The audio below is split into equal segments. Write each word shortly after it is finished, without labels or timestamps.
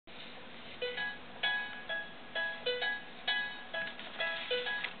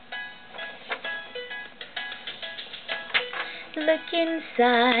Look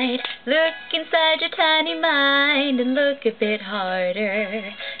inside your tiny mind and look a bit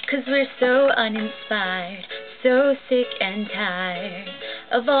harder, 'cause we're so uninspired, so sick and tired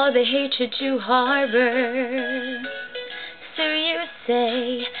of all the hatred you harbor. So you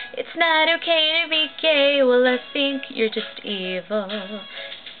say it's not okay to be gay, well I think you're just evil.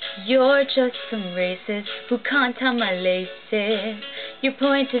 You're just some racist who can't tie my laces. Your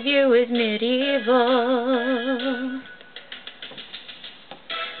point of view is medieval.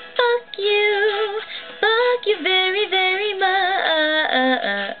 Fuck you very, very much.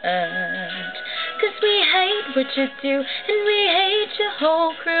 'Cause we hate what you do, and we hate your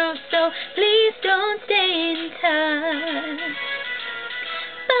whole crew, so please don't stay in touch.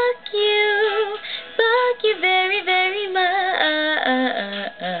 Fuck you very, very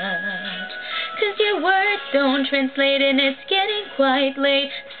much. 'Cause your words don't translate and it's getting quite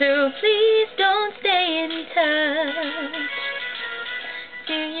late, so please don't stay in touch.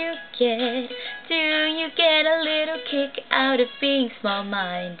 Do you get a little kick out of being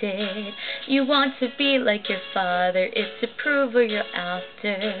small-minded? You want to be like your father, it's approval you're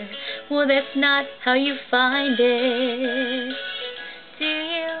after. Well, that's not how you find it.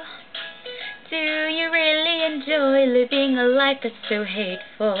 Do you really enjoy living a life that's so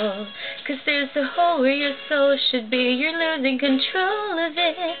hateful? 'Cause there's a hole where your soul should be, you're losing control of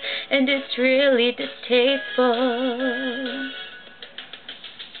it, and it's really distasteful.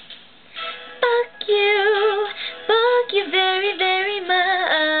 Fuck you very, very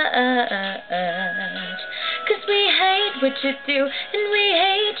much. 'Cause we hate what you do, and we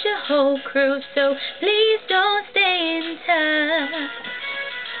hate your whole crew, so please don't stay in touch.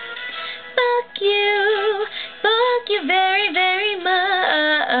 Fuck you very, very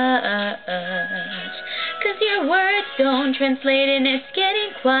much. 'Cause your words don't translate and it's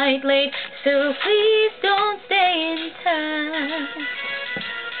getting quite late, so please don't stay in touch.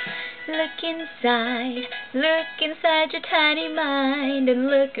 Look inside your tiny mind and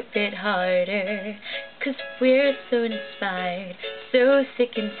look a bit harder, 'cause we're so inspired, so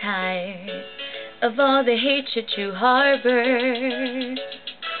sick and tired of all the hatred you harbor.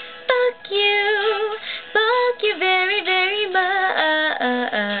 Fuck you very, very much.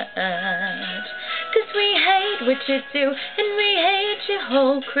 'Cause we hate what you do, and we hate your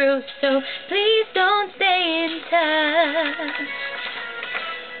whole crew, so please don't stay in touch.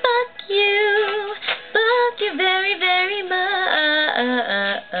 Fuck you very, very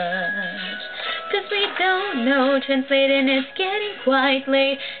much. 'Cause we don't know translating, it's getting quite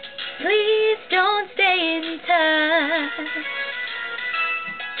late. Please don't stay in touch.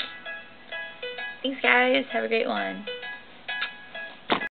 Thanks guys, have a great one.